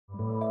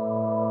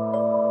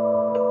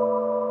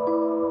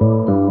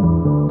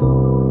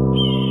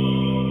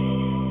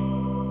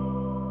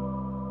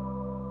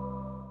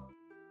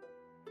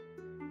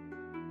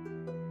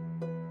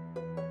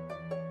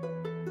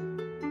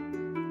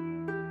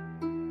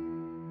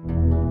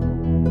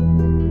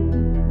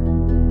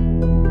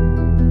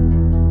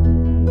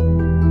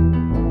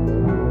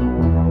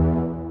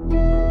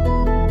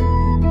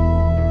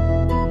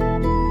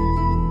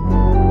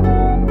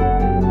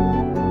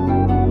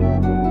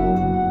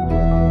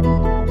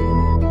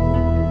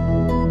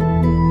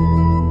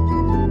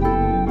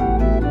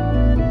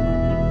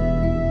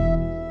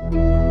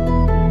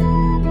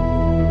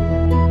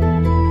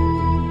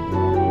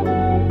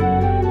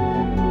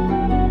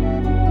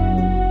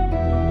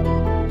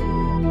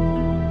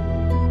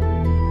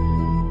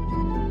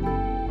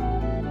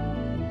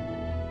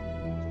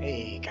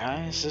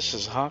This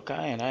is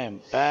Hawkeye, and I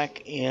am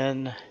back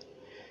in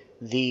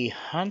the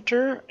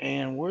Hunter,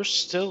 and we're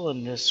still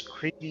in this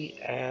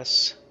creepy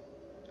ass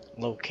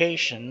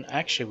location.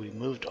 Actually, we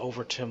moved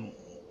over to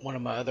one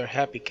of my other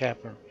Happy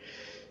Camper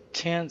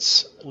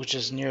tents, which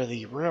is near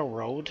the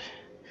railroad,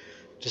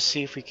 to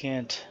see if we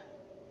can't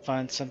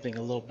find something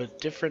a little bit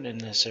different in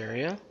this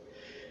area.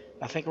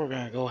 I think we're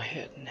going to go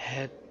ahead and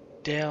head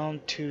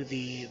down to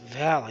the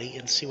valley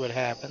and see what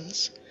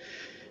happens.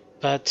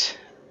 But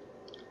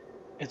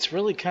it's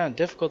really kind of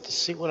difficult to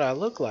see what I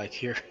look like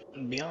here,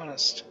 to be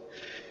honest.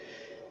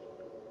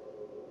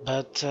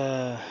 But,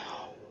 I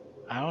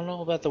don't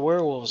know about the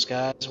werewolves,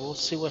 guys. We'll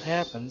see what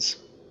happens.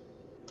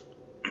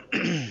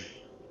 Let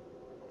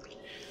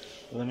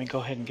me go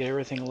ahead and get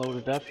everything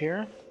loaded up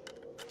here.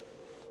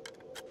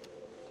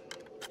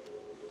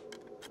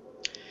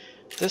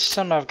 This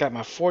time I've got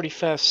my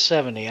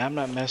 4570. I'm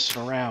not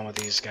messing around with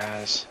these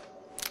guys.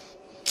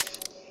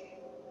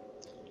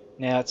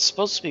 Now, it's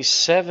supposed to be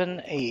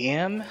 7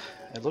 a.m.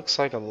 It looks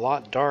like a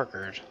lot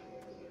darker.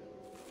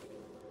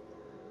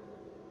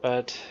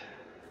 But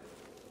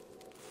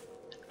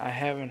I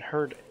haven't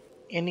heard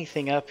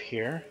anything up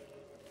here.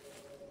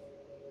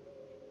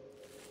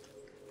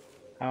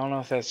 I don't know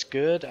if that's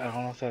good. I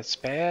don't know if that's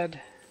bad.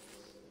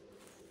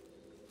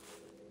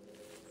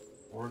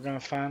 We're gonna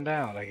find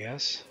out, I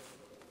guess.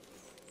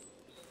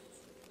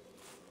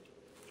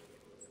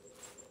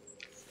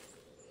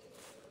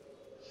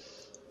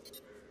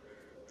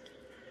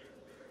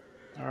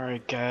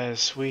 Alright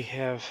guys, we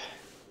have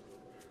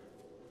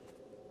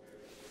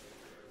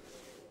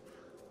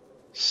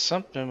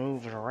something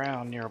moving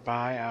around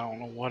nearby. I don't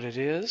know what it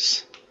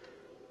is.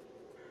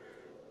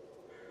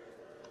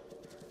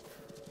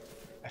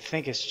 I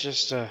think it's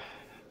just a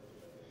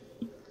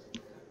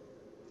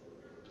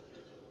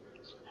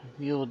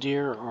mule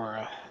deer or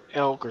a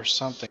elk or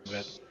something,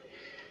 but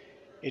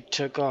it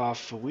took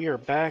off. We are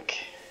back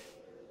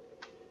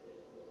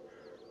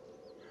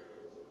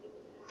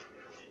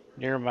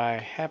near my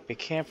Happy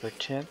Camper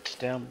tent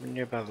down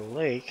nearby the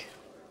lake.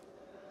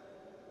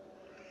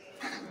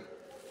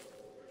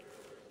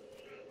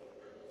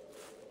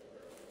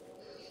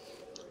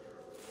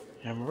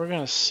 And we're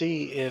gonna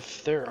see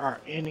if there are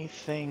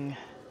anything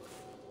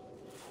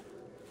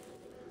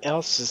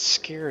else that's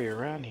scary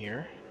around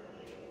here.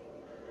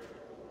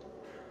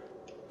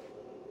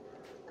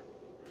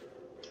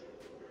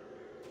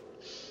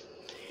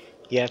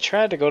 Yeah, I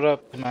tried to go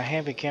up my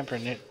Happy Camper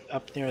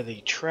up near the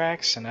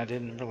tracks, and I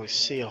didn't really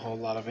see a whole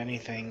lot of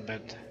anything,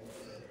 but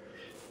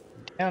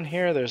down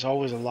here there's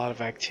always a lot of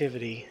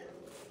activity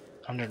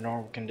under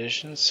normal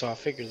conditions, so I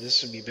figured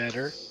this would be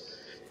better.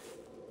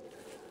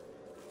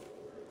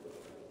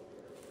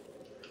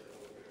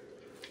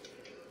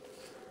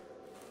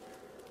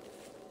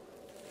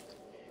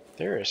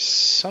 There is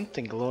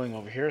something glowing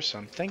over here, so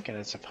I'm thinking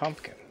it's a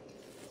pumpkin.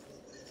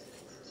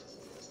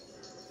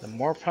 The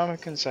more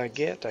pumpkins I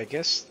get, I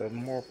guess the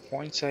more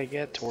points I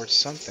get towards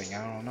something.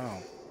 I don't know.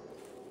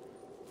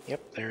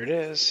 Yep, there it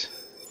is.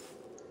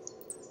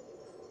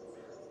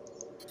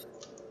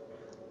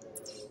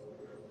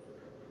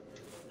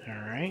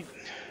 Alright.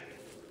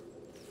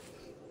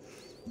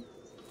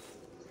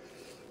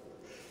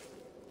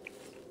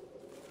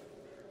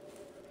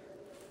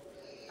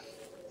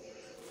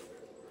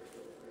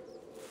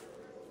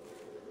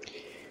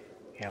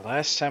 Yeah,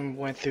 last time I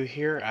went through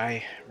here,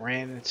 I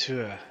ran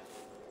into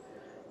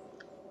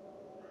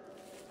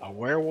a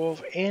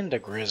werewolf and a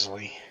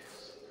grizzly.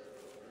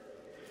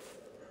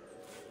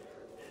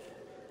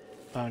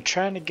 But I'm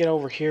trying to get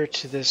over here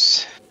to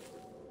this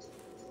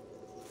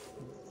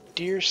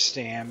deer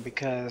stand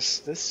because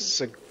this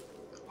is an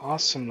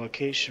awesome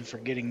location for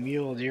getting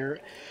mule deer.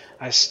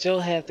 I still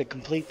have to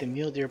complete the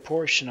mule deer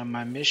portion of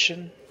my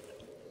mission.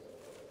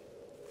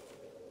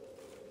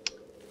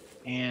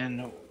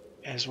 And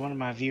as one of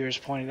my viewers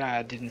pointed out,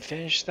 I didn't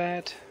finish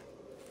that.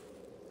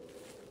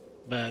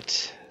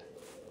 But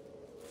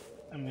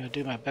I'm going to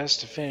do my best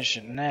to finish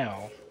it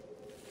now.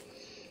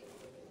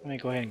 Let me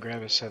go ahead and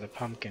grab this other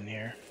pumpkin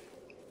here.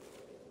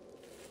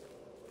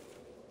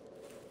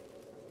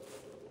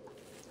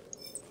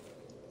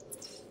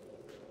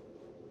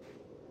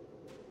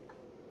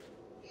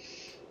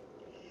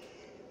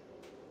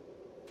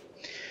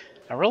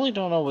 I really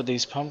don't know what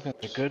these pumpkins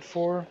are good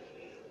for.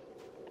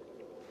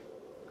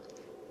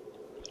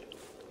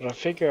 But I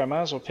figure I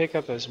might as well pick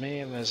up as many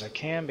of them as I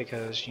can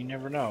because you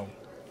never know.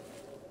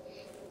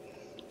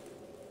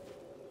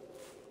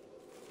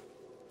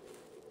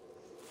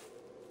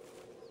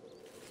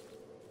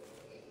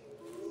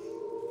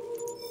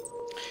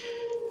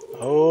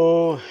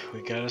 Oh,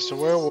 we got us a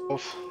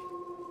werewolf.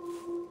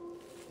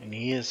 And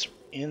he is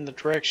in the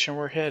direction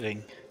we're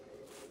heading.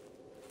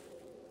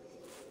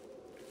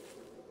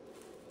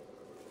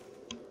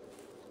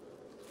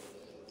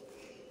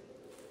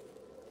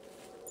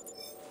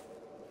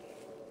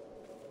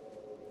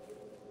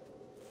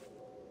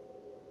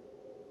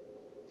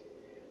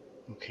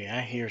 Okay,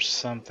 I hear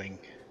something.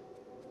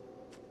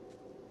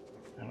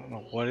 I don't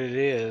know what it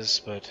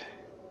is, but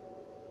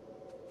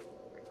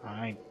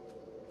I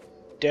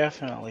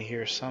definitely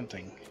hear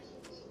something.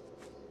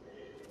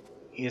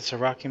 It's a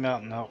Rocky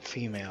Mountain elk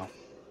female.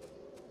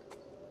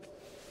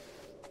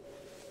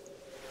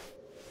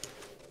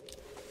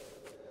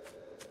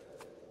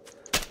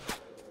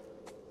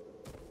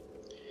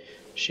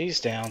 She's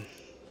down.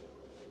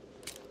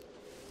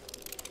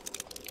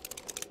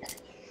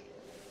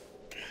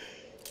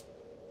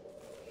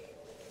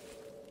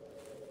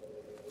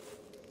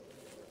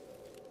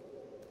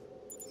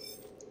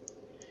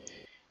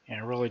 And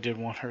I really did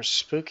want her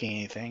spooking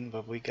anything,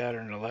 but we got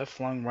her in the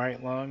left lung,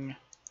 right lung.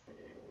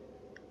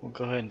 We'll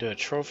go ahead and do a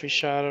trophy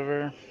shot of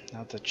her.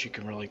 Not that you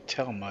can really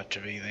tell much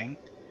of anything.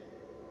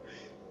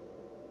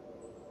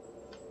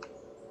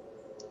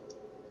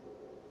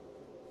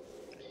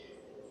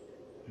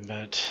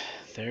 But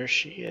there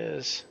she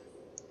is.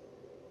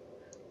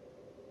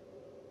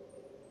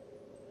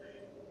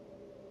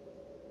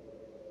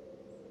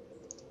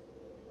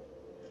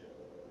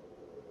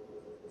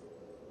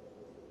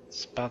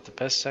 It's about the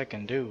best I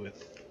can do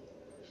with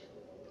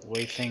the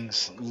way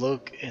things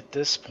look at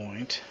this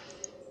point.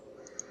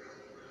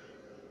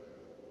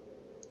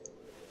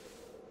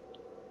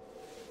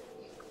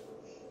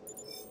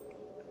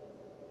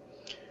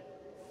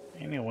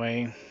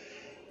 Anyway,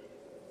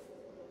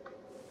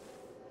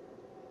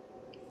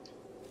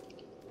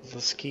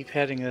 let's keep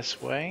heading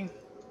this way.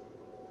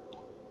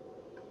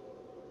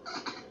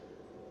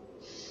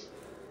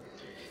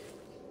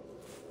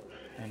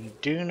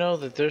 And do know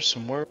that there's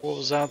some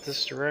werewolves out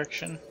this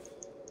direction.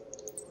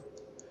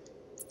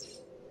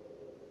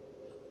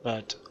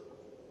 But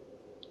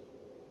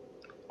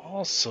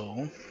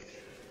also,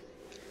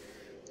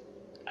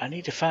 I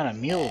need to find a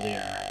mule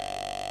deer.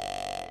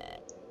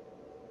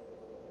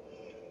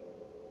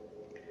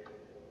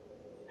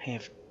 I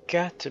have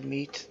got to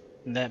meet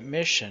that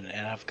mission,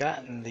 and I've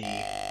gotten the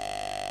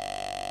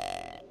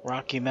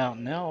Rocky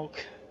Mountain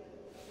elk.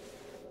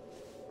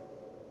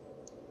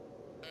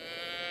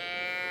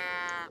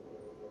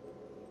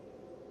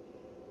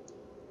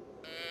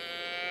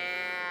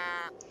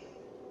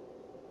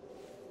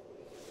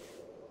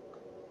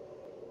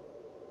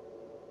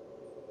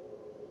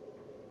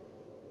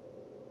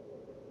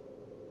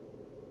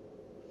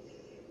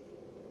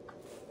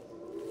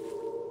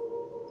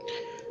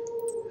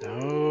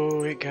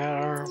 Oh, we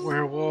got our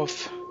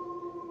werewolf.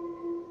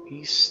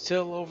 He's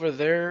still over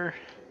there,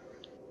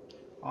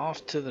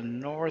 off to the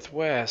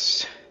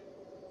northwest.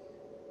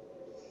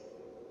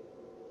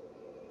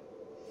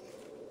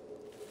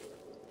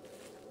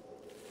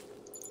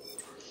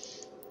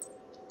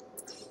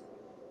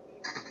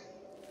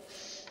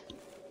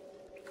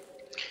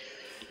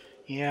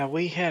 Yeah,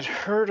 we had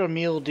heard a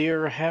mule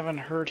deer. Haven't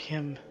heard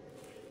him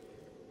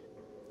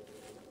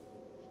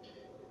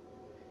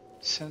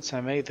since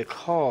I made the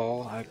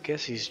call. I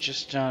guess he's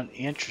just not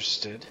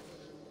interested.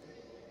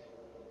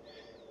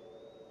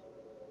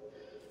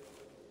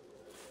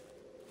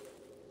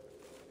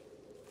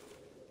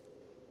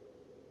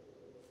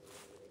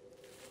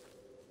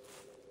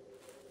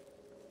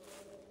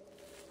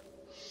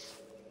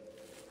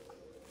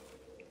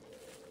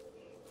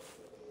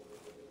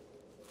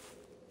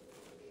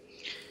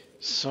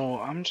 So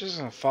I'm just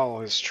gonna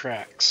follow his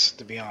tracks,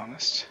 to be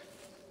honest.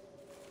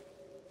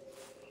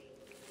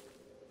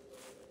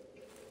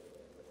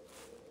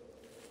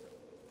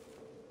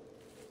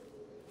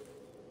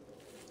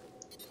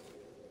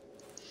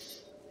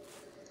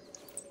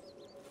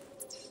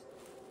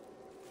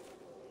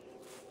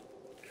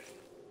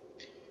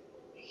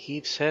 He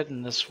keeps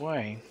heading this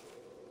way.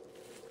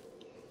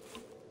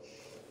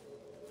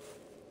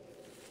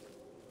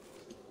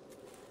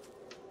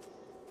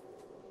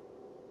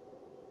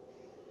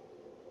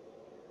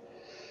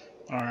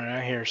 Alright,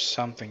 I hear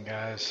something,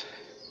 guys.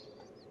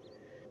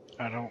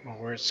 I don't know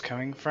where it's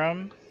coming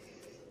from.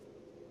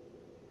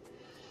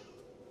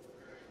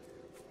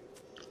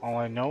 All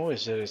I know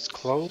is that it's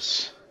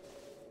close.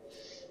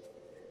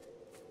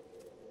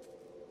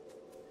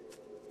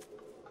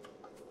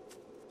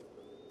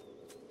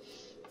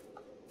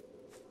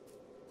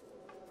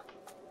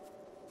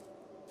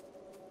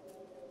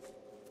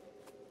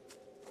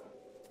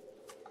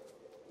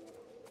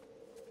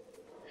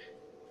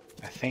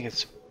 I think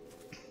it's...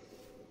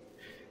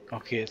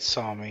 Okay, it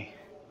saw me.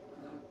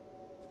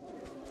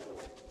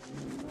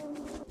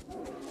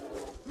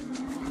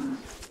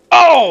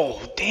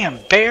 Oh, damn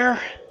bear!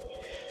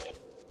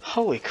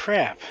 Holy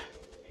crap.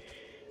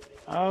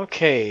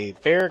 Okay,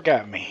 bear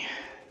got me.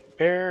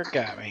 Bear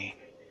got me.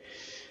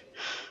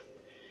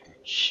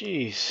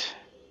 Jeez.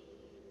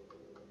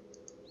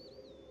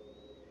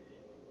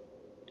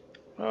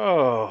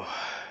 Oh.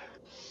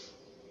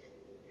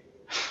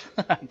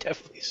 I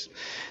definitely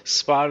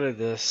spotted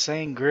the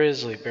same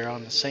grizzly bear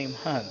on the same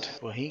hunt.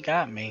 Well, he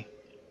got me.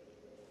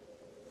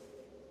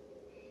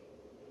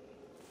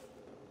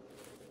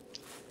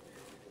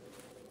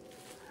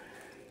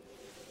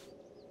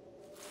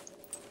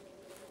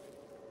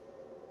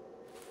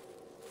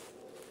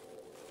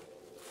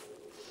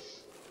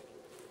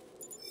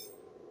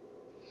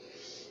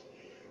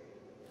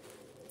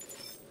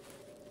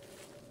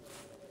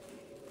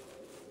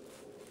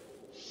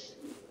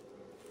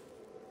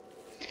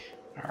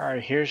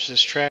 Alright, here's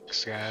his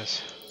tracks,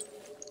 guys.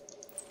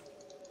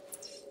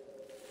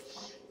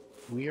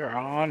 We are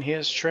on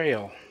his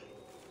trail.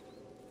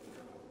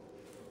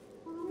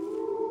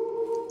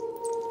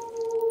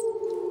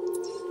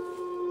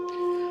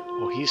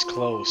 Oh, he's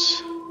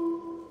close.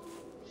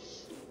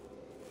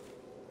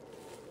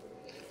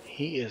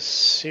 He is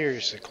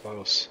seriously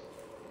close.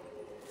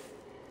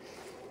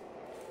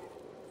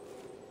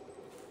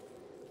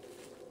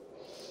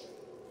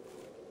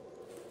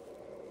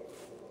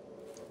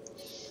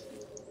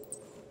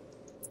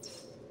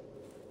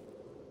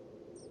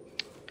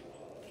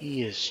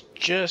 He is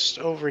just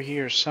over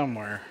here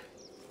somewhere.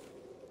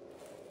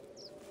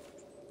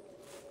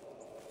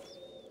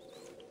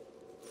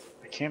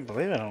 I can't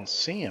believe I don't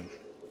see him.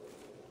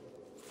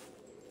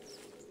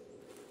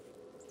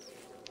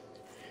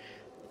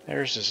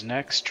 There's his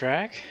next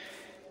track.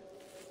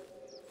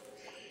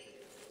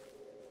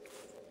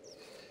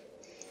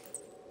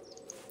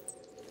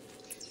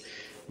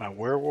 My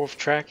werewolf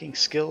tracking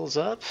skills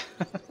up.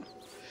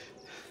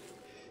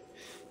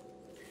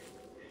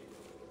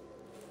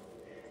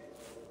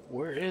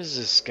 Where is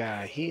this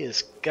guy? He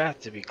has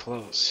got to be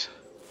close.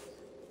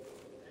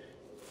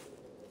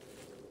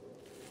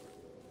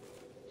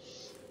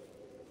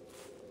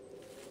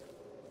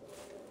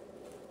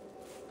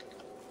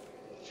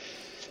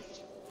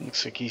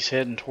 Looks like he's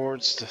heading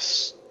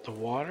towards the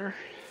water.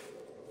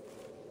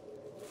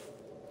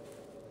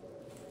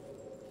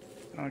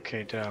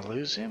 Okay, did I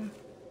lose him?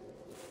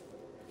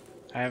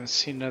 I haven't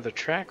seen another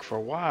track for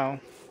a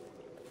while.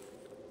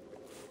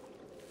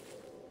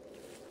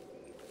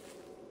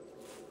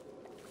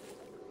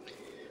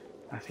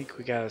 I think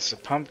we got us a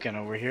pumpkin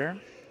over here.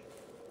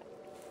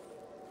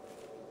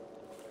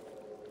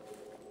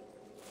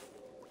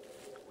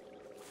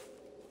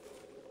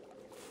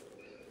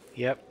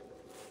 Yep.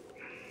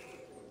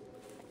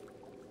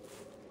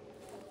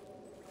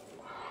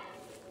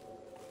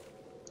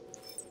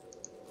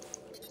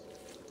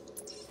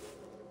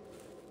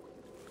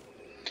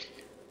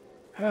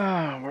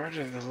 Oh, where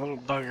did the little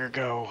bugger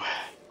go?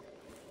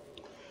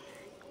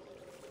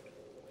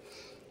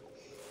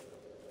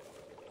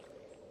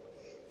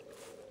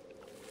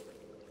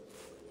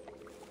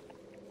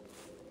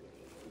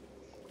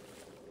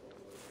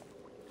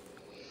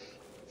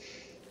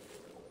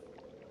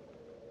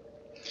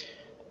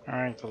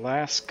 Alright, the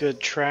last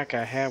good track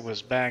I had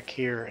was back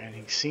here, and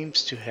he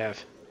seems to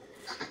have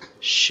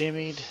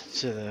shimmied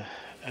to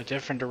a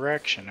different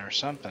direction or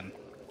something.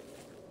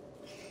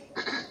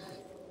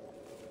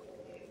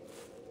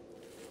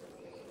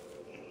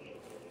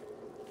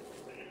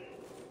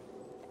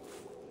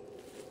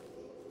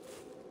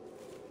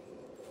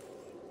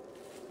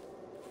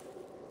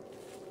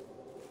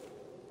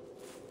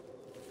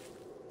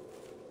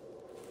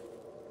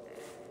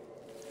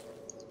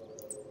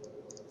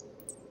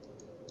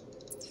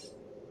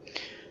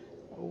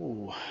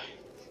 Ooh.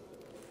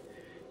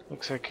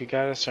 Looks like we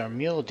got us our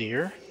mule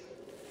deer.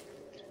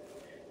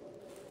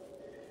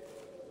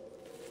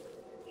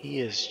 He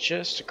is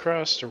just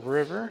across the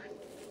river.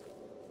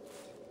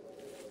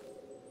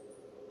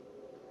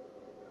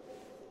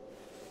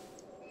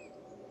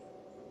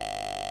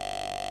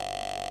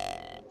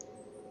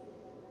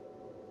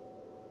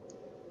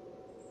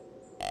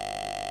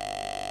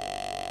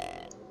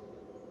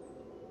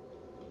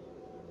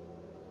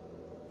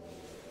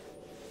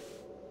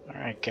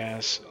 Alright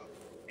guys,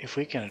 if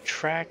we can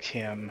attract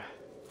him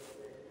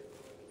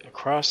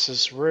across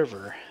this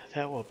river,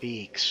 that will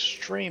be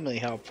extremely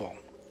helpful.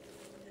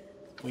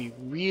 We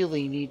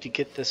really need to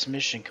get this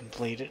mission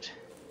completed.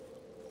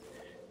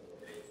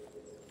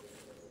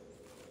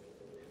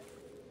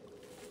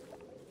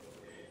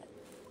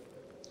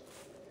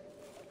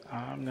 All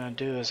I'm going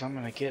to do is I'm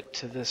going to get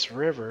to this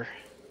river.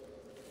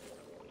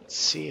 Let's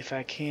see if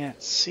I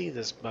can't see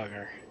this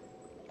bugger.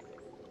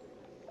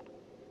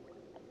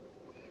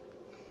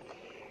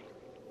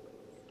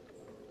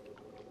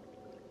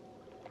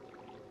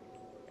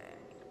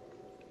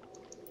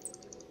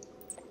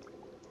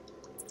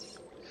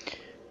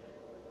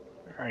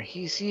 Alright,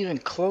 he's even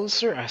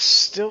closer. I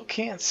still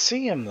can't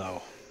see him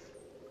though.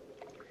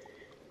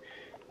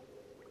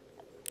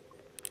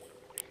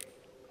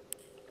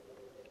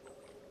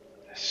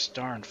 This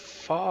darn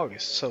fog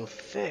is so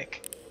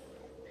thick.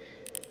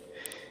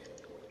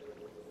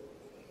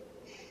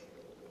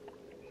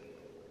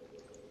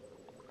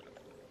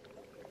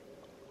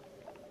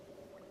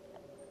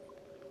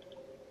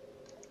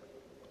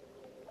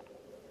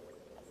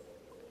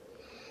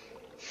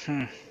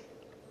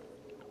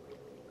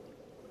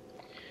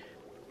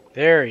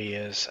 There he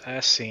is.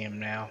 I see him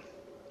now.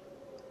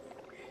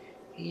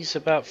 He's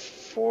about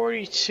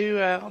 42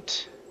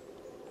 out.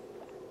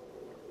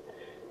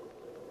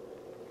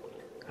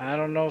 I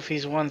don't know if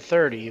he's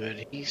 130,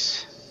 but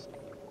he's...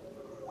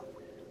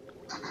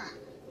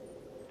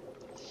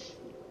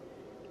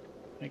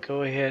 Let me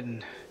go ahead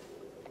and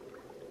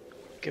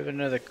give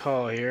another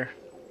call here.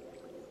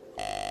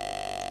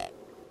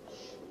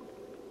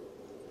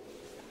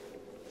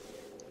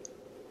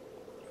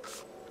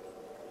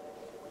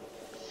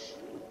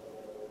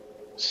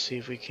 See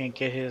if we can't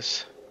get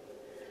his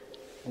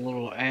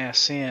little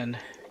ass in.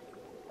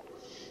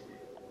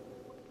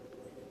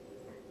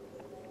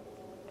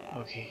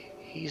 Okay,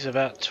 he's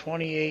about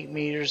 28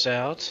 meters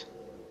out.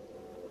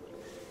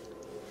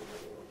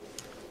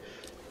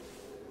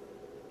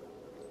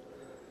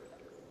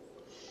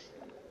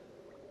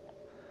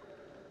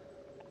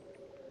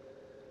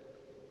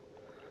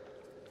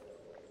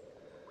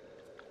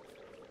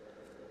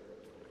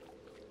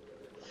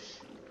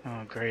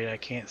 Oh great, I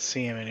can't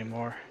see him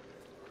anymore.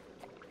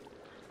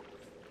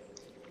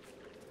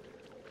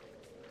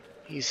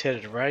 He's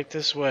headed right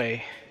this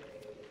way.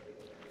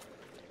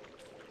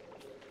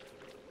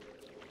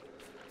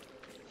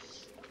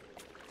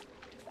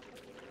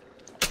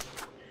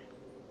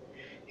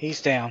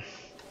 He's down.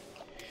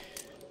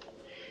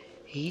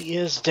 He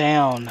is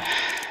down.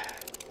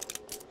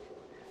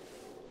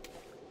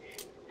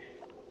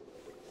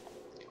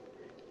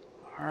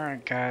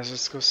 Alright guys,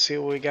 let's go see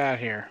what we got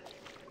here.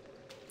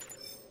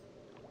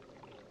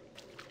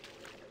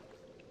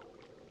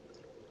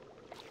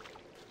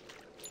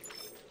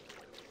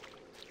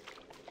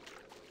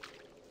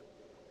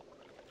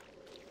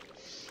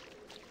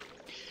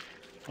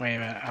 Wait a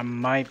minute, I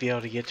might be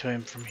able to get to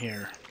him from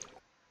here.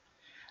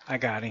 I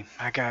got him.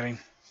 I got him.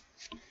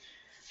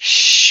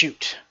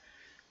 Shoot.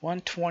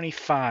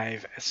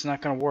 125. It's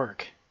not going to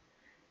work.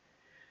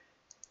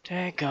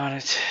 Daggone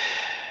it.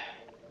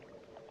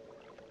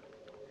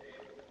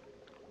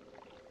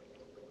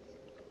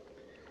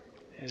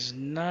 It's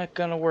not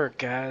going to work,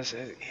 guys.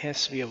 It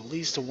has to be at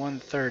least a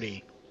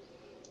 130.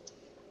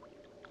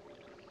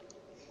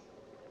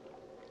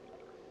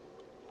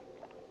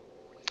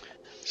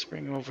 Let's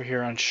bring him over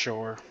here on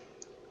shore.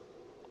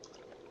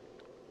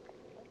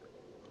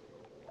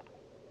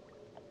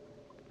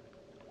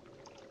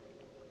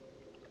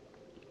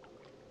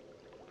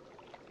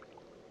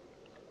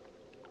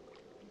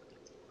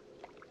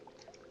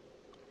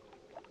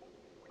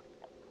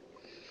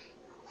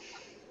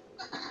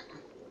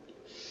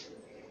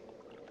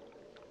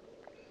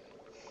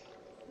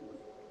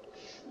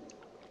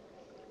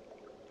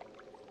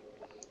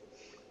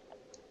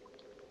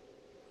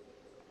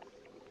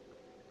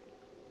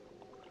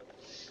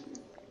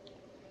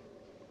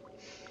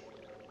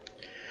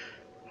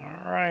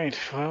 Alright,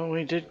 well,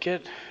 we did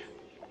get...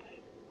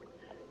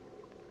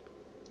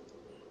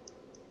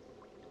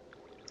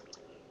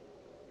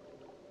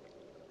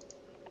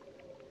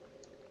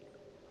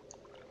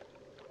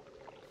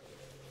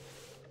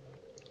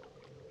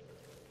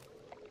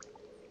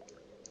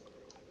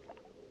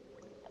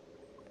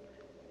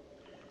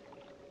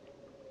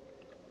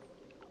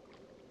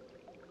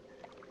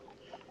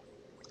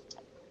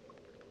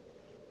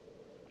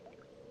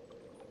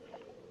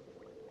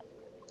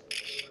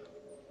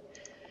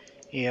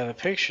 Yeah, the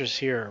pictures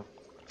here are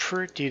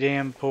pretty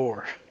damn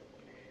poor.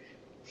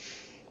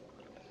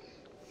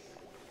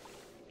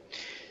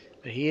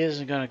 But he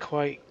isn't going to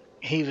quite...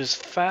 He was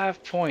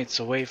 5 points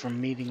away from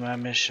meeting my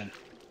mission.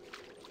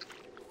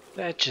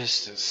 That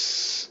just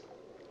is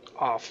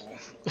awful.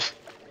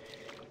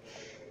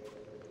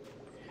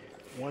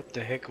 What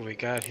the heck have we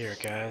got here,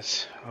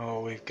 guys?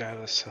 Oh, we've got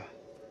us a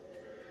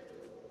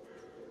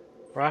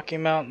Rocky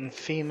Mountain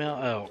female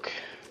elk.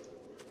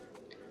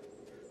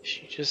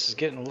 She just is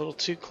getting a little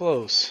too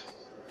close.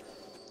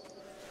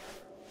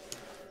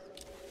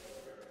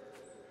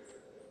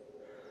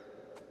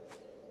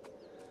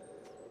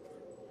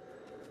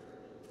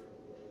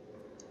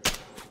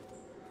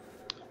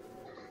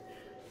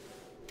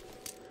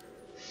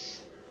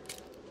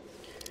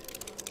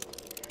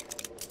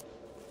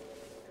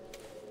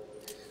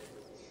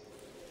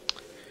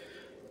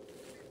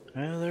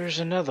 Well, there's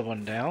another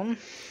one down.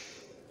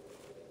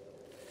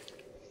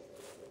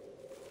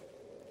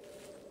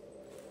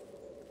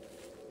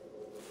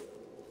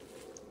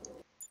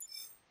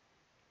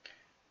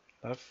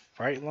 Left,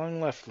 right lung,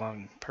 left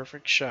lung.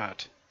 Perfect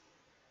shot.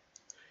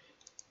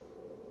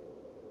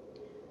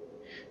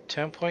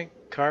 10-point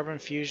carbon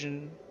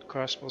fusion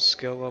crossbow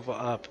skill level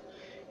up.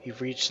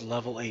 You've reached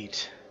level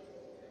 8.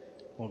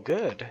 Well,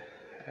 good.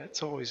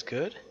 That's always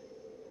good.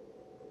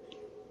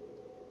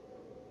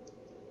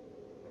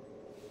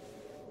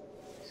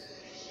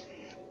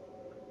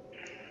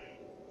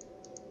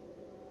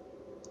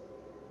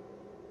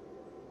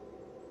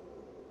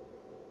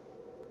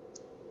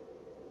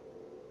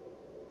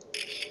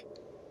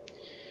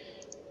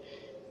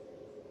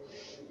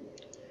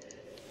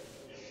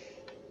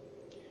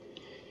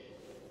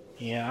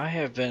 Yeah, I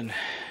have been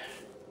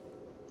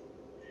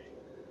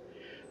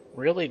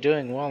really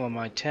doing well on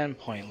my 10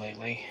 point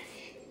lately.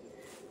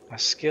 My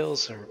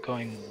skills are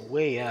going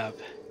way up.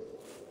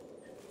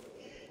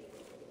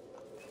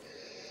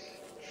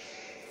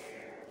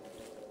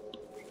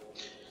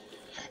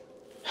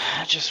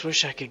 I just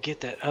wish I could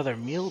get that other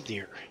mule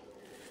deer.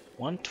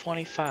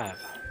 125.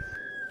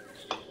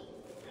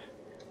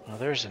 Well,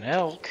 there's an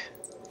elk.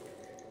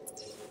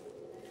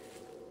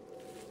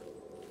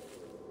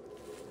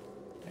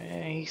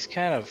 He's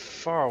kind of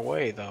far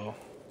away though.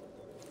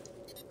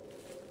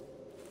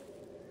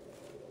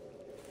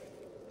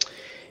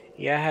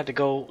 Yeah, I had to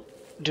go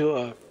do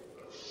a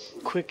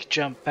quick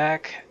jump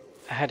back.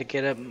 I had to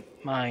get up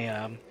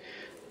my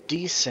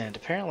descent.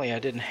 Apparently I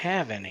didn't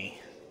have any.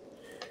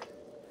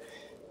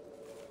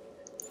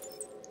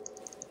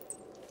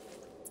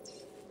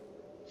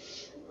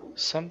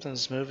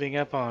 Something's moving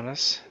up on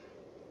us.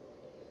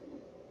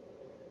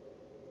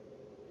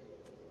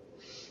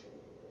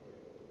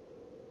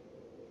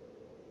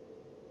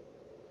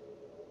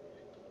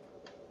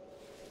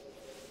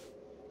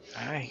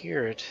 I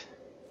hear it.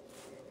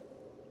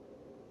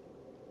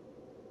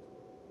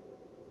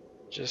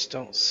 Just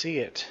don't see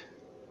it.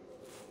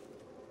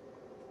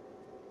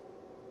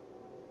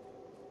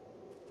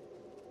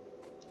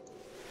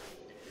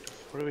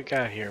 What do we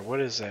got here? What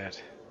is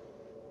that?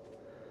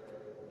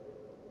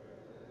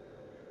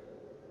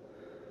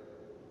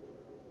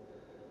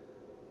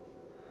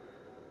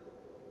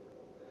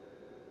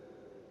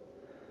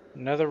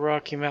 Another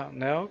Rocky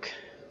Mountain elk.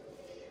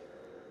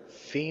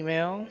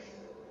 Female.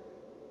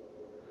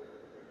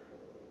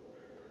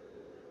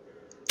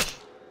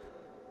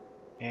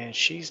 And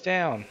she's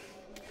down.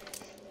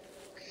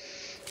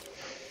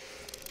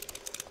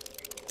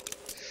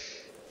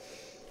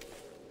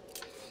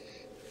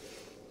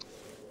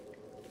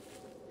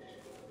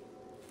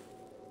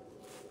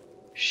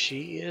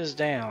 She is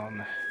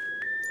down.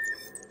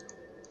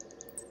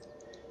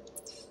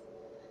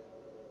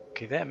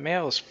 Okay, that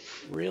male is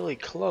really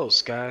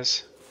close,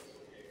 guys.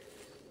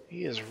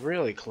 He is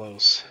really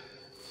close.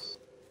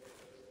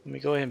 Let me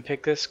go ahead and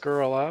pick this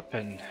girl up,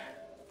 and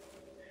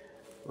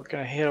we're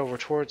gonna head over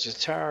towards the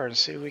tower and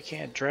see if we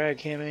can't drag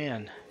him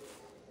in.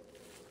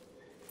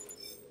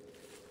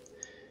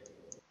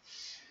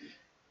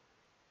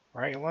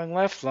 Right lung,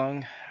 left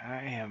lung.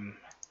 I am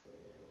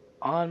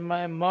on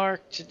my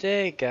mark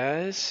today,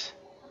 guys.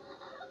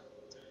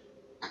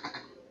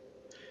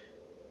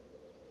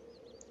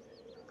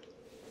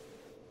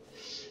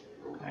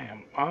 I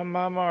am on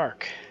my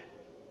mark.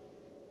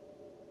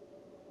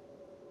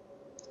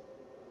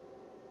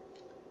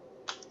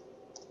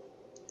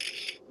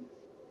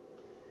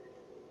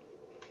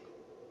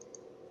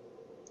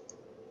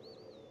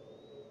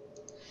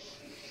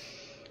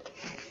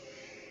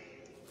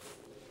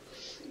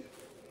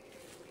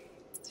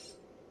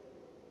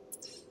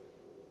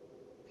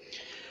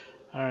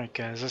 Alright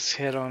guys, let's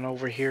head on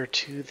over here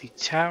to the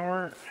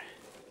tower.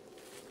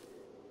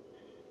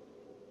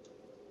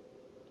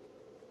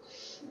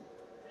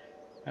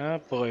 Oh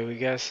boy, we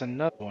got us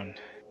another one.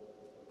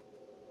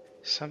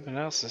 Something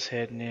else is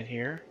heading in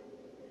here.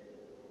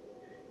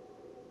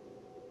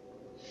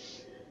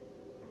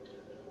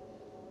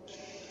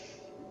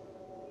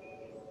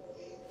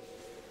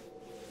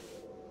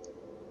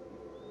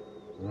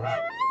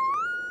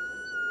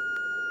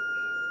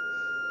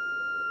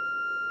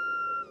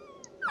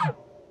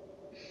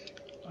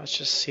 Let's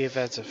just see if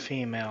that's a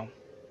female.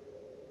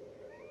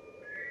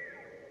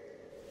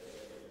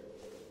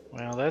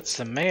 Well, that's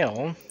the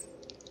male.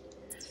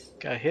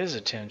 Got his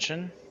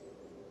attention.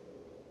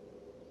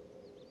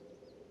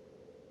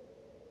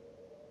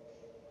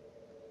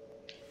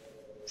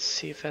 Let's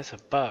see if that's a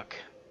buck.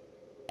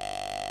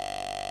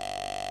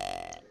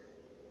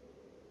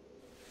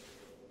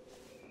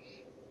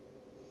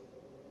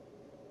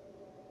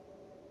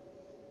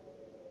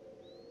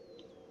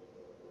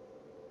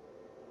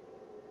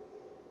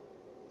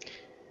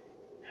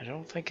 I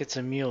don't think it's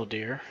a mule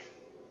deer.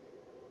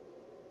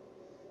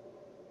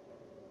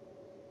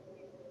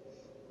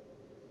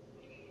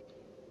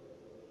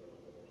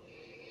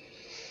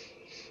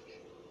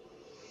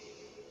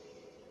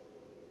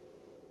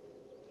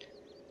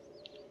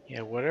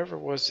 Yeah, whatever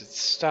it was, it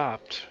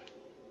stopped.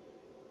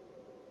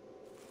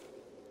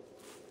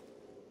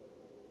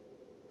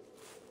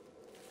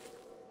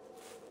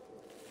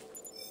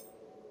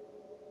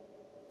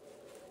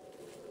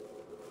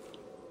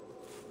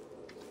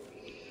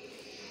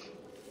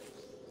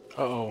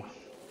 Uh-oh.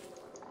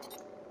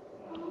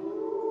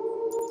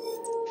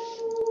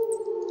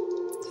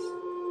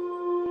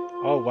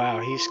 Oh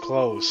wow, he's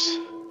close.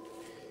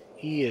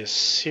 He is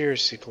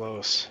seriously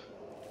close.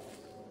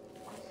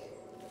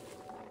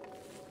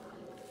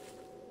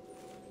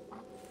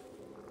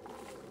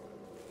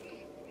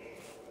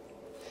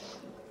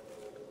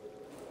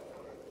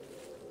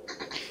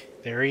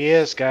 There he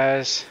is,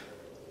 guys.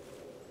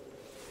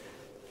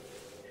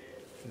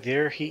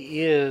 There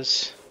he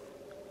is.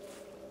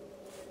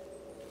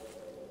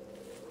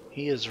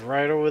 He is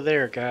right over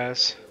there,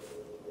 guys.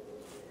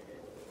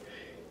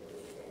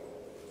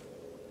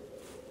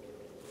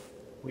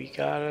 We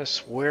got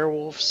us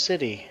Werewolf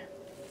City.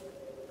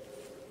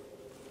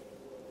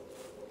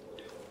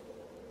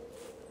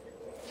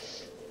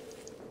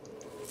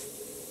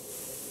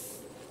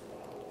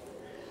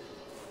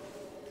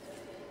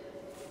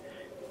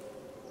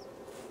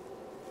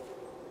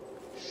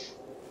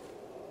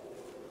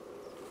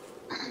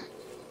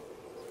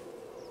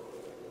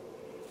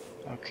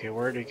 Okay,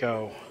 where'd he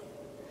go?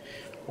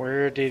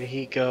 Where did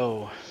he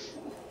go?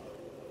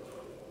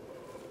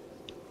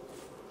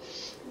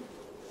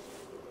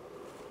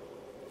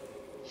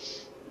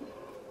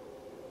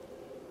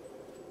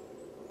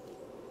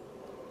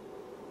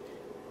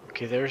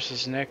 Okay, there's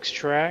his next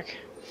track.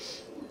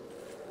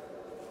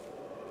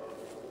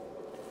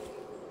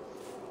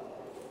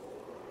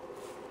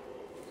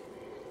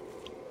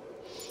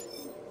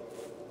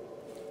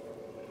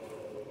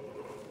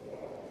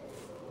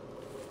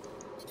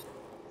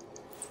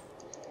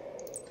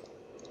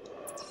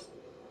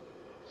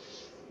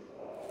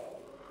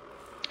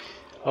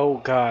 Oh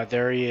God,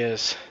 there he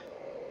is.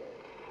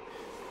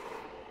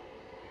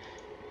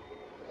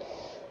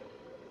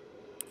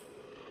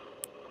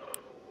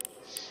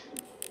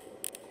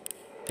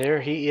 There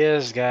he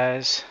is,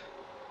 guys.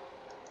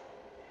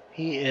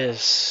 He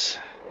is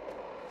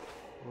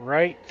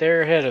right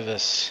there ahead of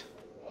us.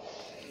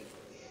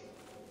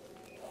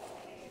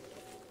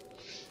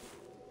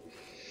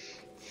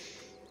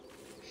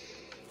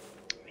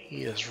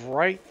 He is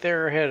right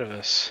there ahead of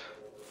us.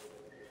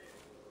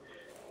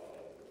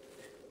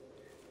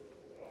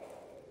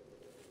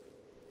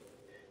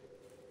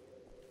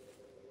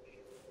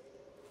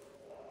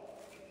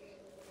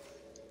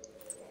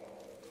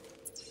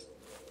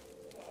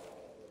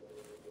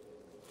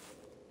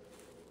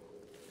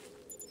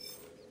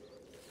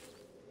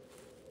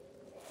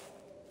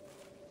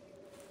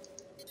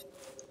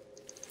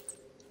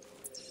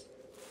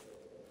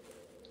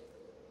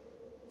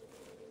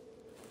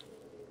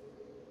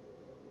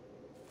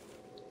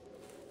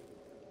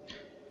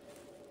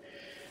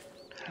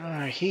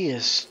 He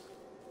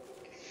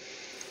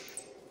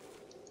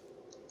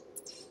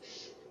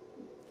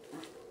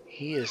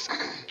is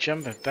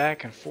jumping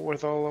back and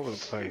forth all over the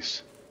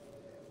place.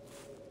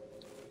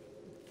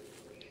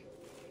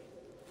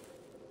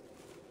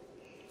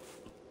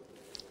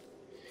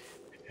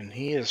 And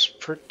he is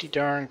pretty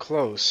darn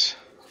close.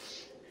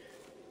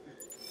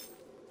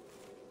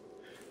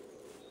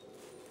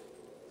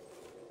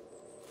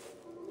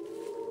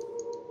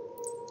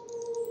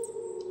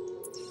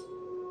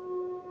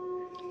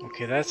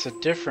 Okay, that's a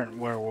different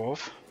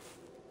werewolf.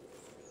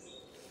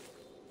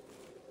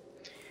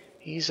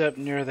 He's up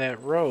near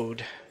that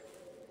road.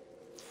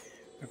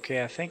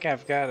 Okay, I think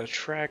I've got a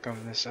track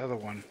on this other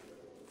one.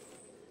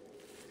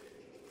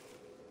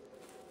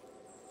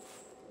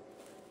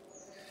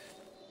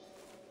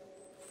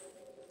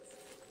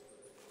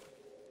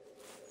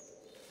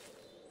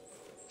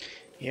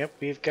 Yep,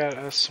 we've got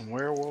us some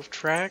werewolf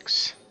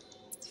tracks.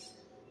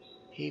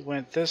 He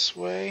went this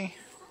way.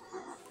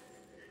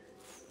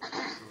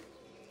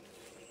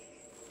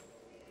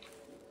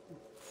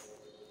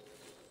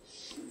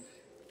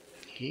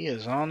 He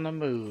is on the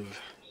move.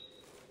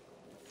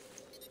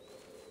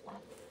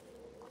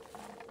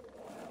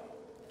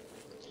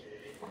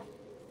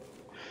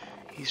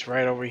 He's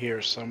right over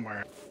here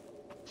somewhere.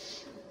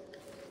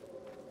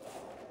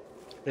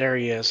 There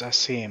he is, I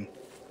see him.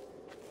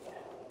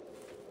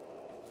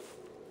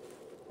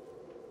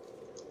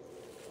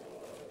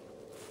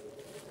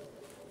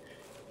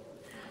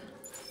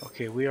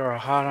 Okay, we are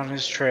hot on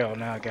his trail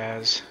now,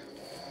 guys.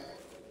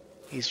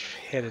 He's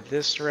headed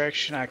this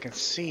direction. I can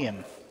see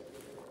him.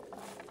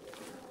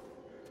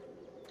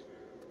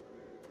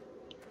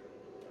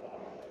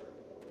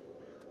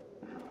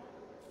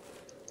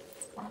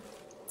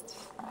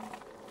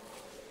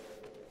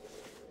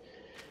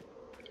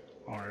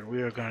 Alright,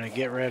 we are going to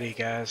get ready,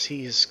 guys.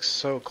 He is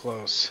so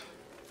close.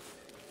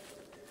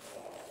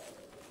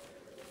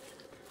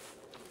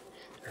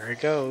 There he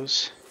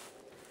goes.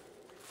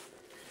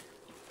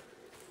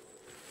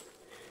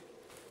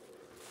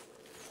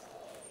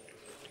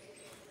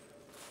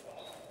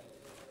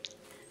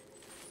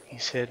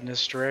 He's heading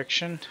this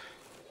direction.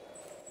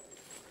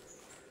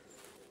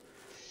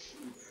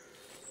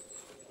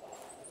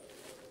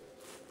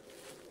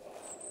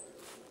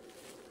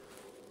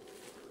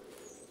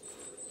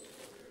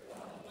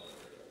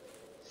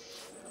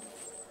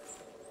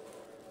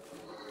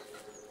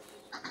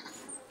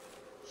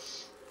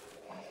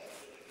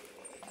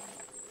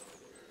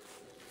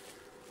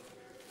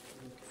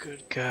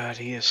 Good God,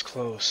 he is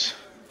close.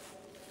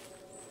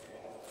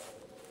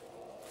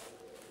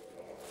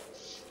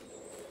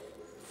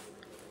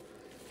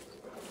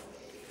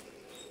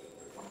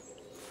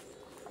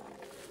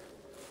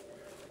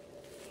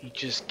 He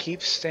just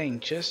keeps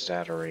staying just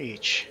out of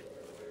reach.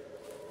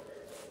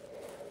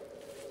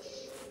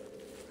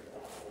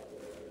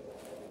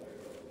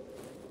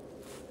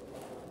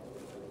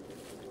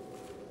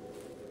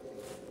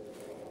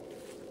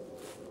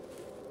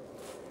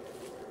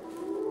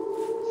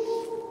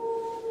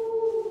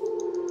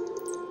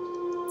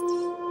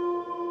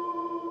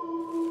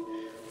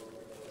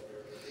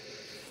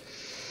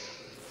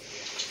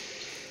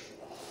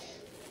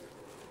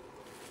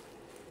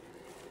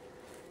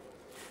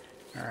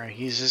 Alright,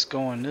 he's just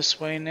going this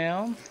way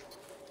now.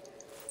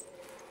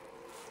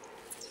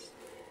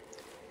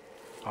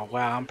 Oh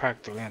wow, I'm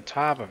practically on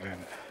top of him.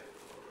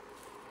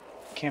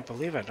 Can't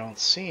believe I don't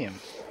see him.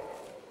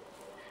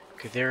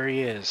 Okay, there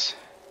he is.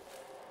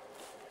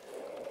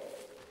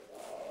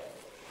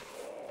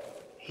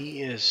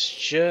 He is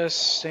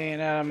just staying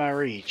out of my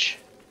reach.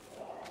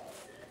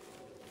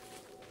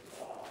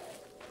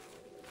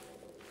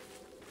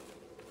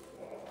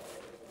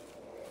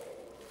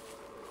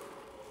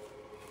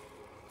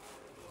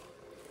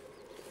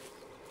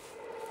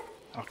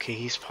 Okay,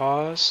 he's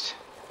paused.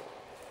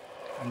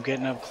 I'm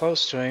getting up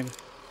close to him.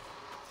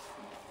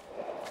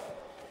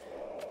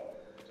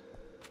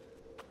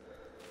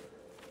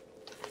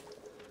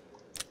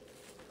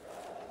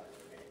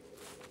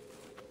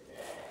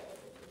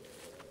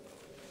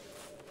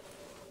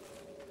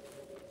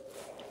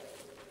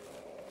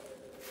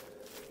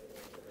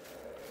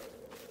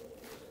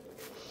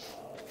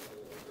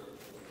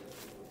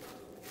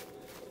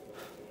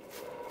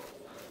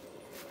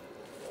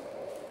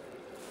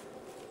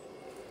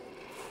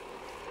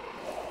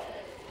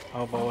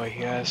 Oh boy,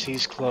 yes,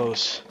 he's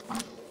close.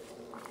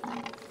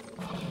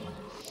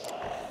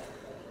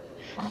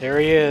 There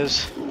he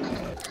is.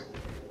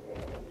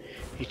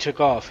 He took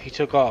off, he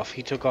took off,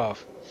 he took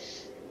off.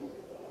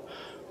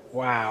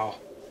 Wow.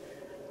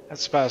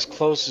 That's about as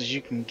close as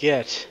you can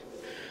get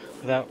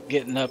without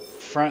getting up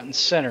front and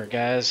center,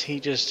 guys. He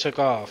just took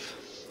off.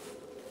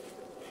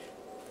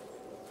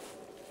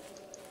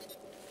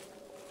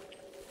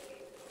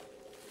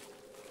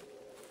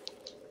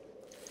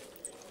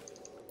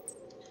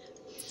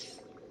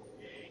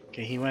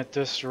 Okay, he went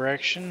this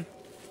direction.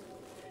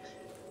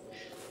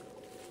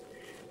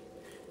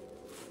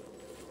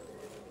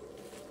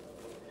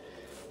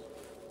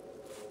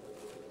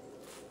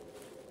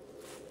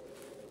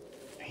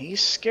 He's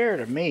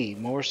scared of me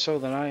more so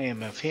than I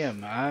am of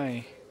him.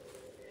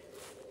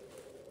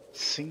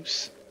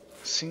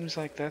 Seems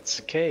like that's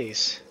the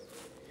case.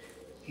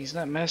 He's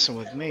not messing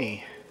with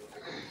me.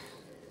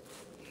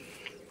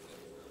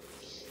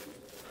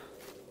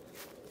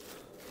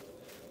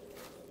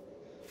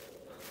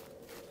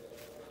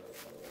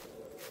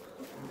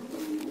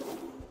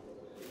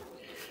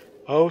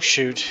 Oh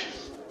shoot.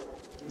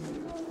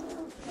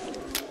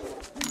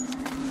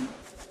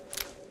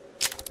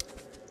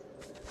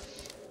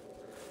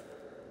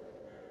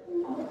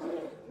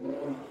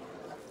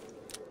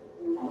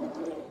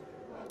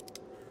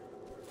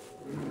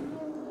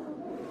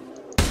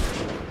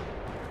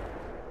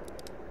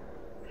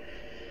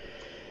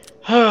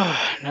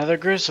 Another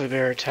grizzly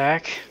bear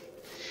attack.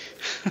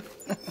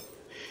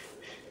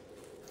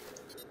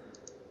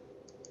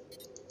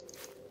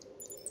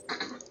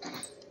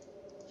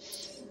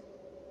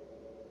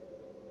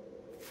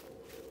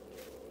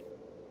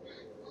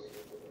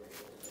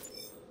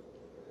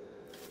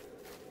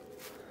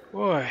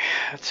 Boy,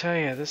 I tell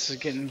you, this is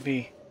getting to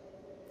be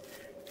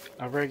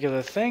a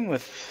regular thing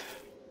with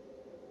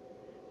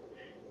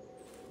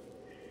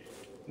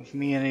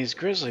me and these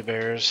grizzly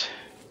bears.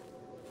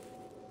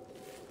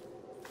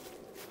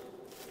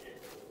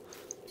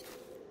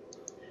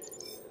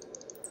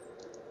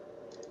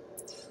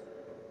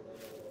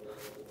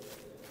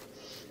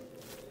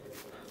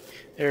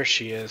 There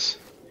she is.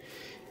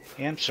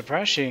 Yeah, I'm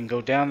surprised she didn't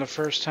go down the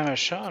first time I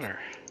shot her.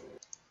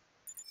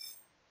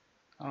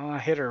 Oh, I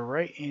hit her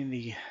right in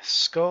the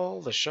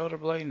skull, the shoulder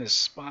blade, and the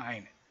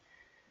spine.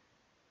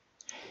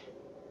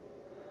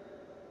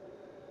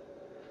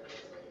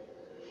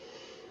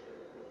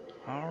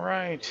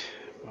 Alright,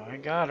 well, I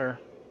got her.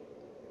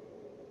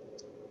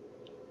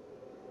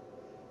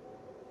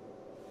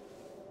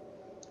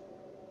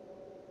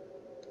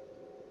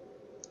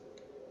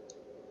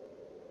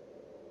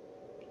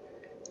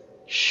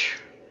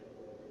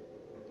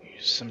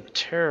 Some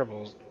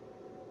terrible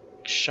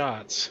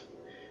shots.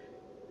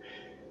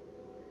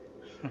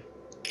 We're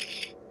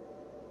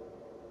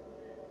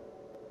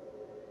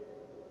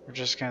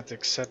just gonna have to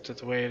accept it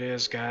the way it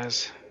is,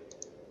 guys.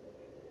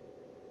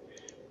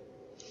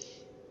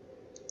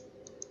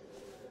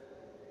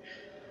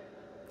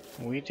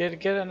 We did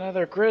get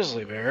another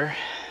grizzly bear.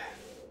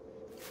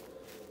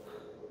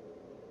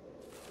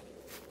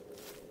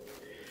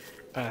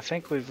 But I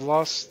think we've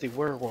lost the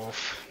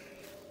werewolf.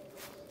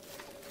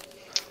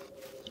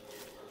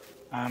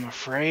 I'm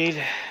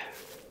afraid.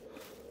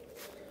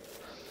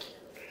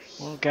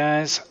 Well,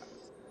 guys,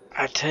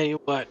 I tell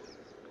you what.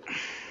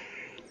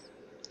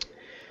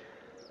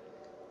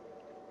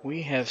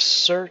 We have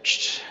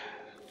searched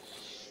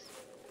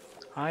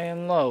high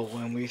and low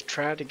when we've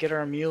tried to get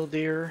our mule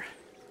deer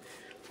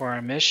for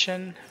our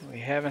mission. We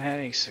haven't had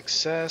any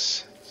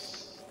success.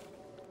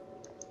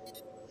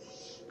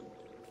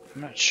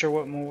 I'm not sure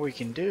what more we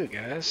can do,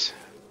 guys,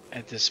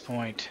 at this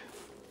point.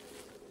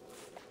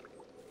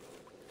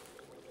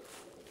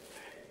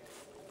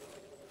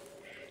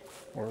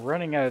 We're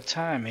running out of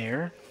time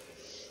here.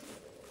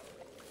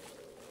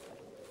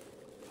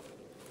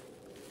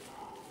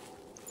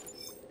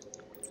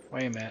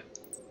 Wait a minute.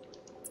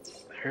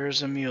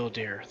 There's a mule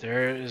deer.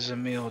 There is a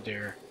mule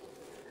deer.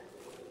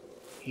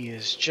 He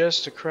is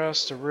just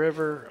across the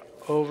river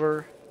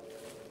over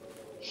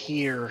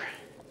here.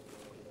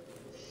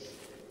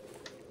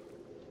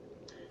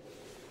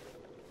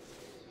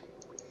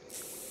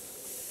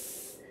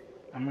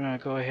 I'm gonna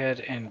go ahead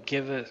and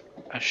give it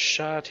a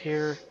shot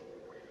here.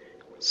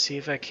 See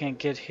if I can't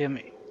get him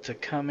to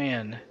come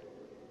in.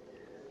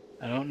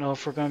 I don't know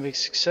if we're going to be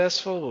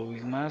successful, but we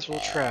might as well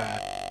try.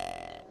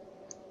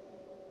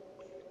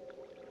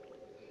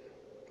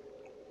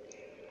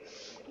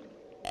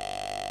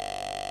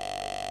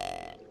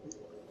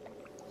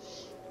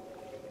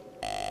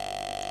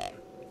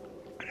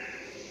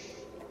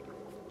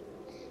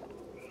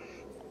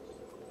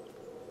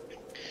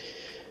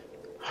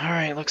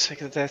 Alright, looks like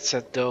that's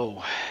a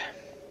doe.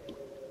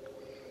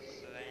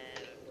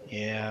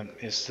 Yeah,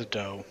 it's the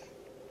doe.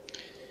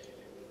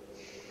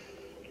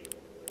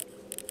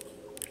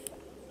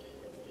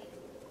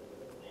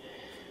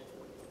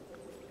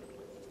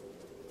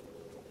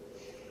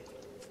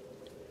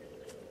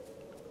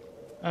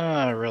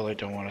 I really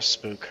don't want to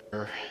spook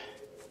her.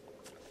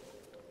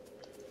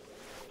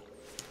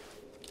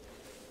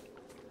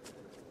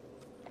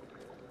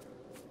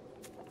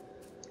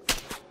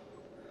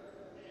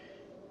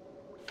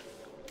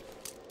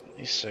 At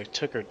least I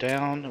took her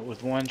down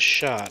with one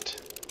shot.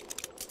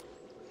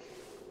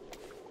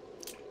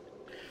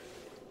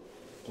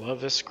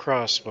 Love this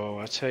crossbow,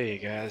 I tell you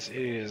guys, it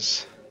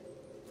is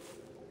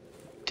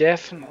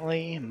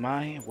definitely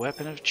my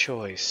weapon of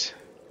choice.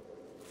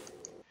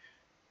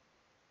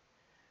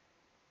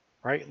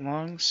 Right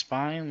lung,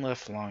 spine,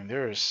 left lung.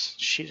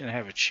 She didn't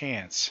have a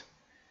chance.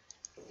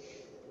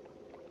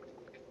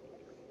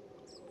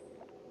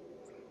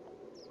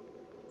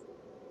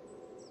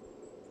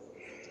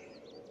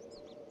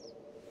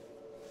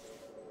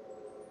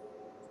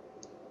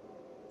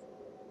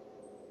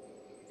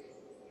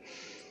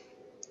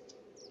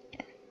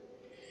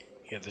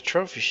 Yeah, the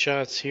trophy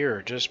shots here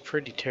are just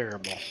pretty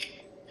terrible.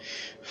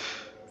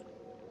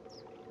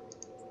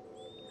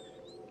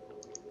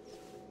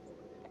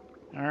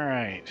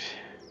 Alright.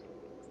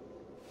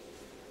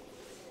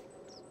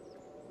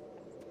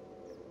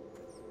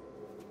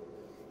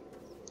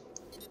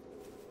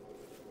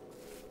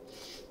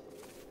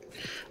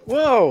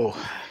 Whoa!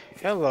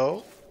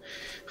 Hello.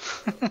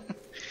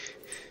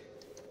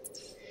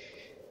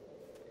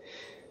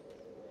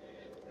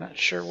 Not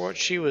sure what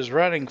she was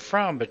running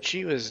from, but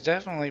she was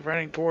definitely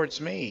running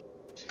towards me.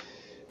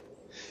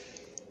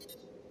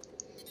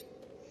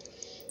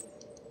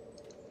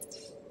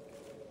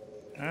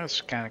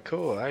 That's kind of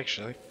cool,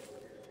 actually.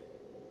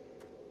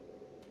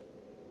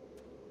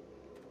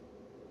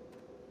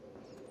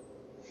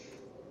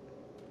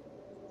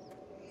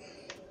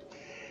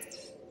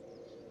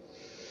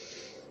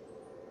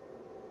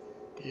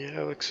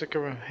 Yeah, looks like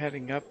I'm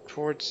heading up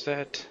towards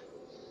that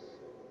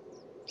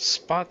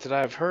spot that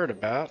I've heard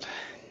about.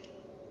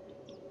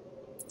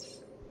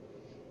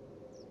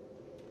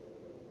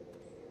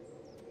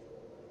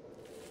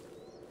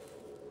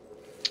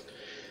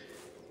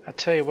 I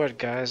tell you what,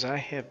 guys, I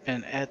have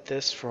been at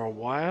this for a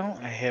while.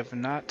 I have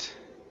not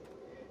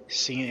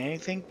seen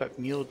anything but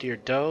mule deer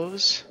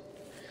does.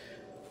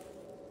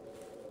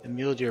 The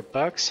mule deer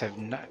bucks have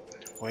not.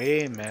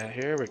 Wait a minute,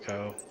 here we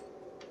go.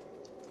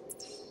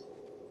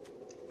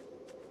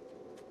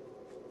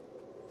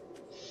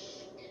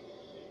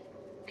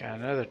 Got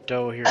another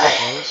doe here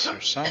close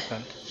or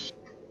something.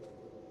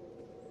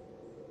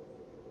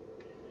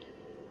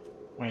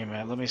 Wait a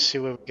minute, let me see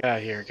what we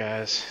got here,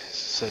 guys.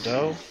 Is this a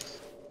doe?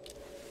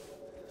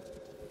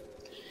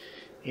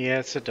 Yeah,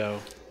 it's a doe.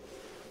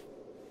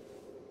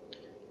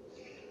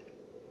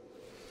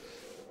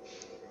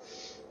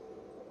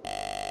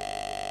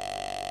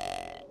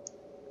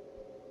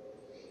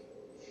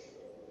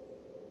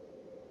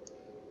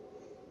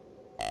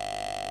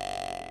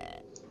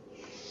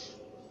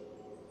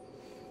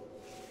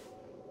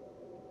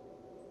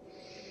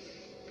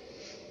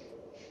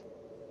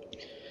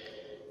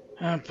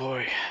 Oh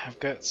boy, I've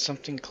got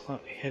something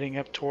heading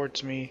up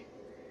towards me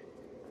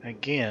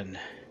again.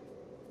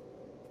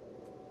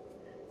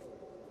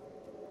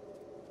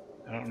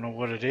 I don't know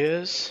what it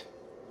is.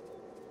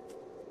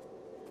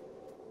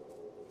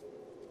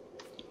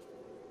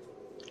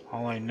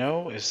 All I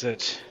know is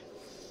that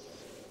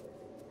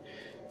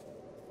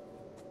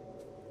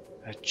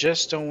I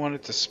just don't want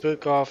it to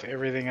spook off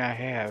everything I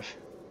have.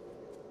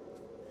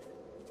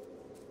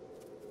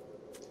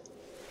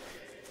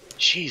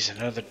 Jeez,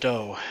 another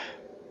doe.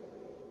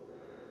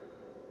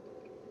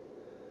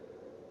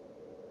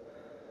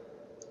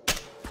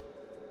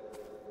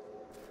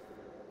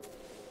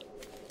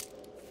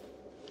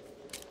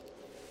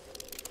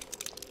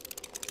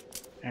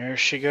 There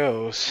she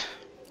goes.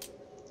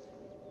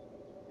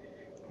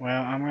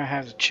 Well, I'm gonna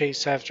have to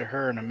chase after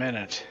her in a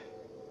minute.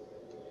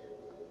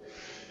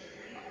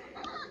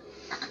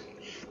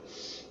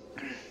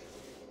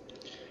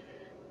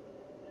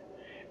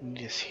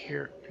 Just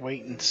here,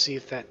 wait and see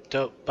if that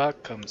dope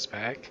buck comes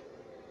back.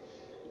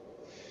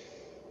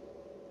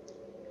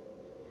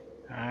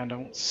 I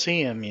don't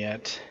see him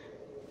yet.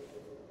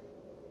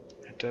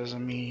 That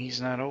doesn't mean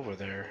he's not over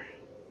there.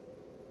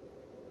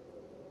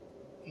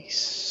 He's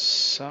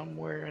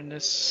somewhere in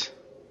this.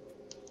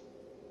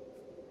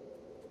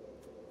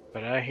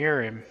 But I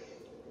hear him.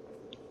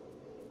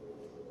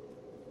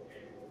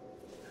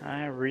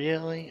 I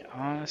really,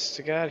 honest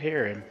to God,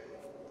 hear him.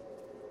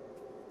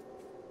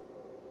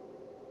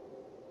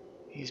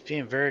 He's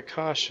being very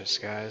cautious,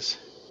 guys.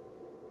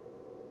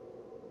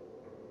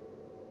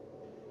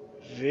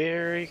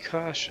 very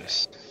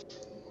cautious.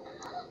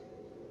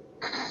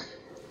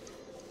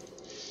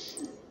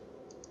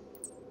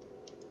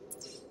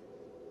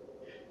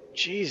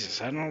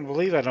 Jesus, I don't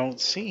believe I don't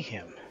see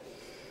him.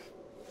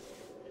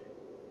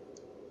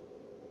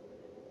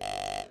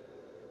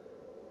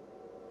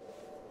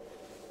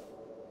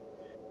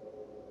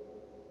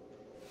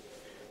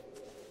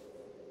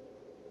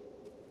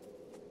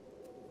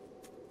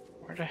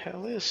 Where the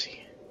hell is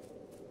he?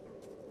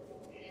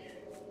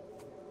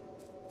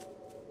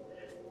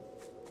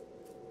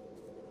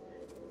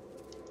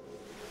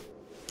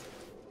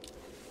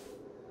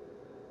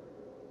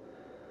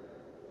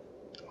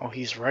 Oh,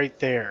 he's right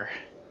there.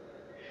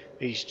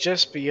 He's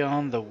just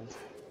beyond the...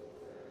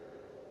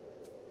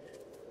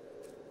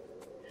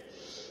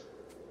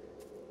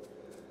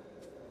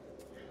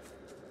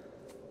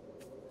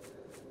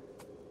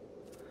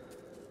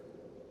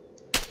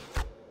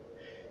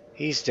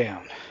 He's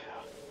down.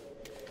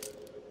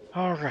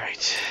 All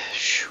right.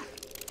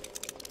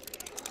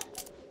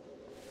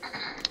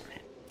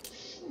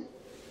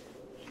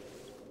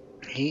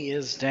 He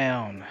is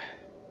down.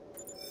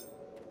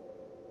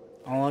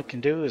 All I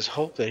can do is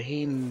hope that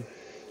he...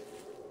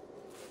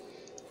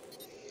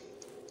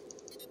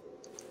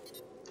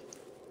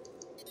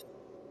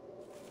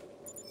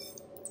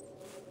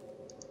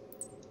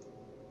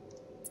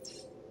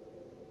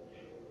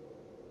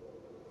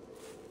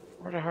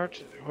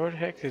 Where the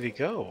heck did he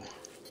go?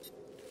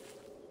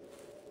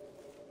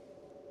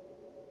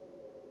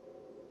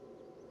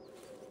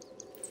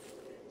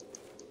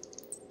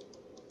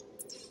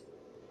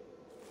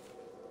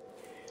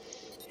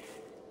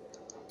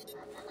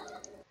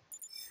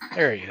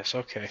 There he is,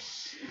 okay.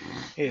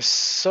 He is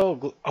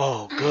so...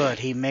 Oh, good,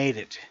 he made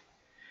it.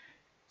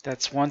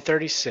 That's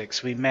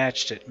 136. We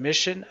matched it.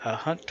 Mission, a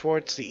hunt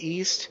towards the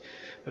east.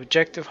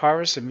 Objective,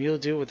 harvest a mule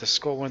deer with a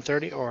score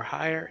 130 or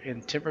higher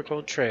in timber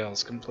gold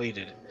trails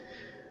completed.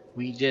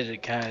 We did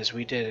it, guys.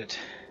 We did it.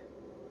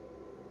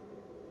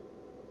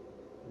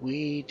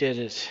 We did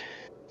it.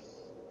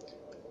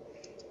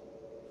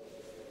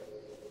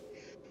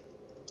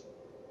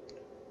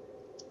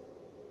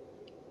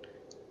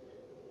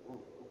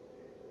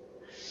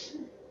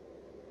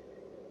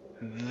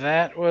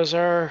 That was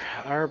our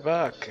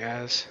buck,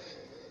 guys.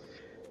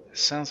 It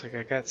sounds like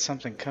I got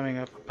something coming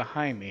up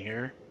behind me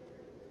here.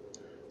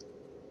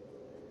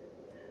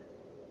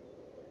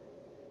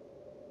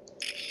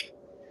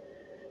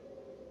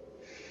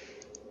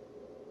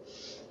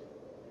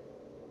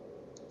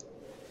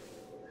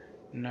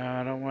 No,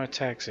 I don't want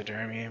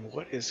taxidermy.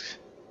 What is...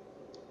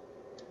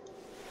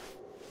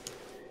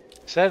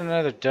 Is that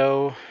another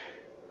doe?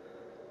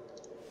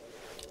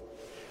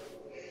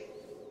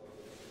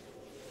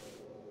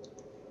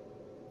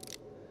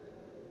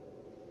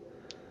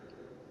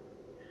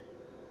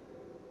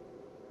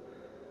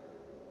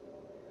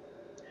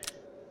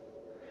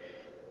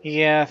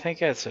 Yeah, I think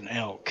that's an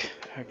elk,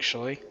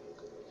 actually.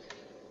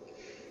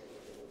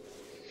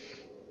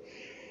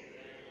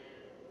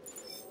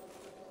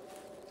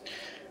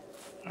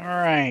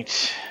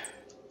 Alright.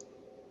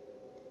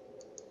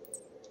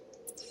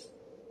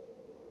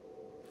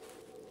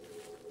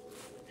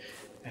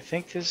 I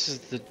think this is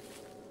the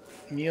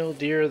mule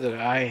deer that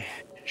I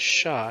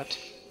shot.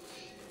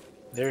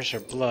 There's her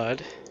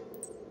blood.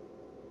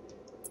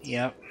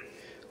 Yep.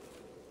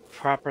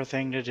 Proper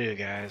thing to do,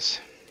 guys.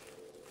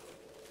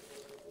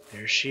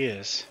 There she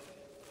is.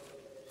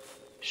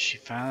 She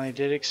finally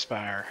did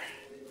expire.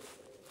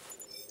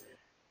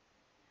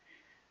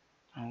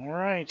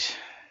 Alright.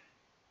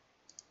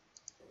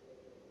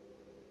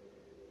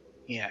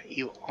 Yeah,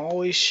 you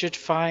always should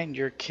find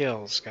your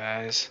kills,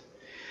 guys.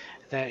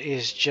 That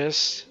is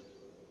just...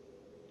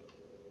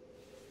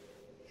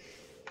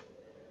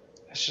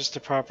 That's just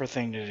the proper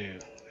thing to do.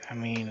 I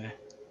mean...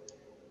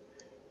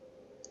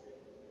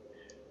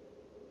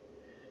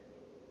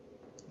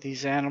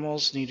 These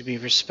animals need to be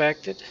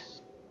respected.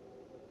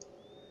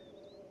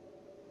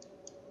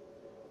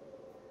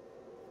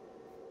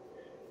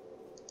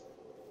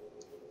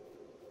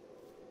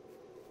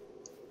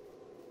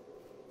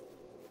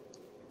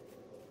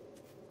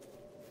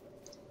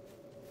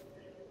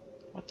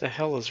 What the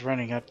hell is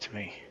running up to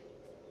me?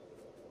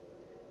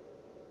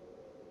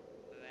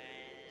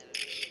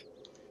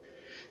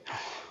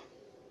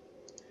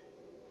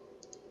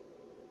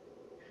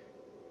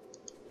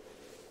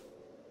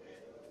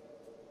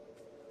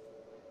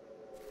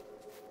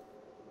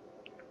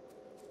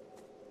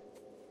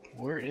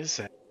 Where is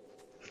that?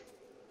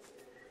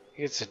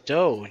 It's a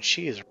doe and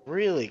she is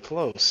really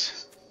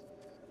close.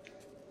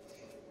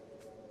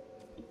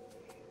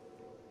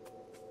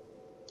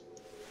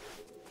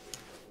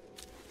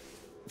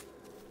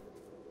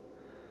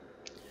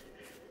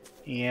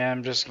 Yeah,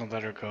 I'm just gonna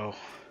let her go.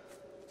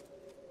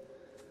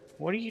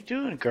 What are you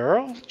doing,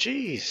 girl?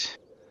 Jeez.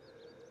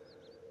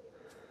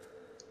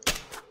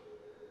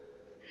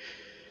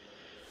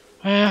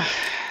 Well,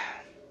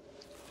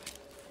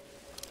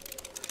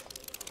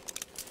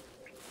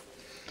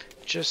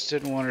 just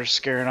didn't want her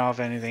scaring off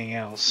anything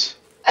else.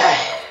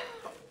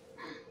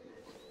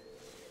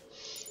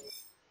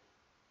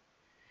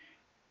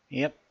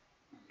 Yep,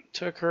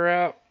 Took her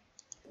out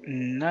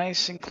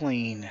nice and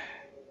clean.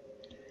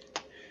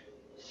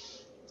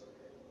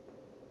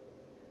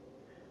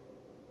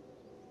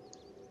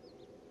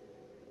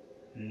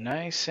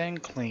 Nice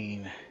and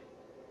clean.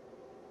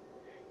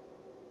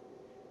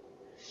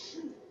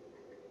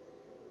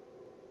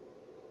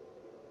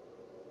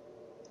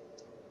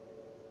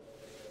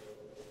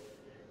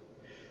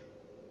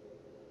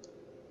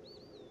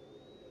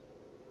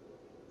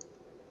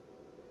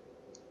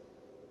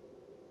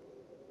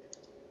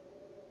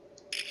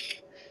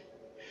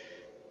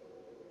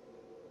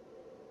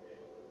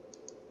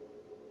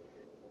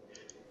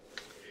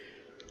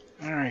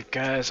 Alright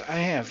guys, I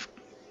have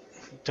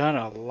done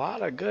a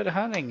lot of good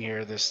hunting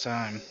here this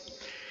time.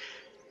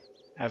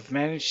 I've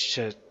managed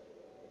to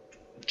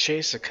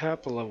chase a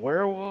couple of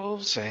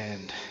werewolves,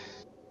 and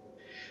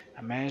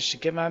I managed to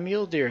get my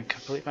mule deer and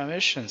complete my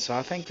mission, so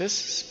I think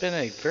this has been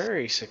a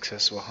very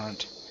successful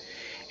hunt.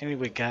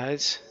 Anyway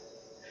guys,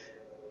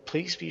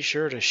 please be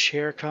sure to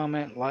share,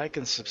 comment, like,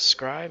 and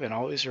subscribe, and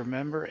always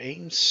remember,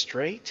 aim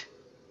straight,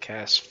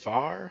 cast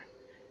far,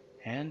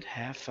 and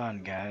have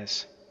fun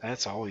guys.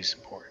 That's always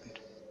important.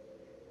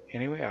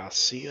 Anyway, I'll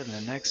see you in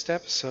the next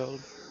episode.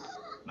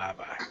 Bye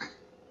bye.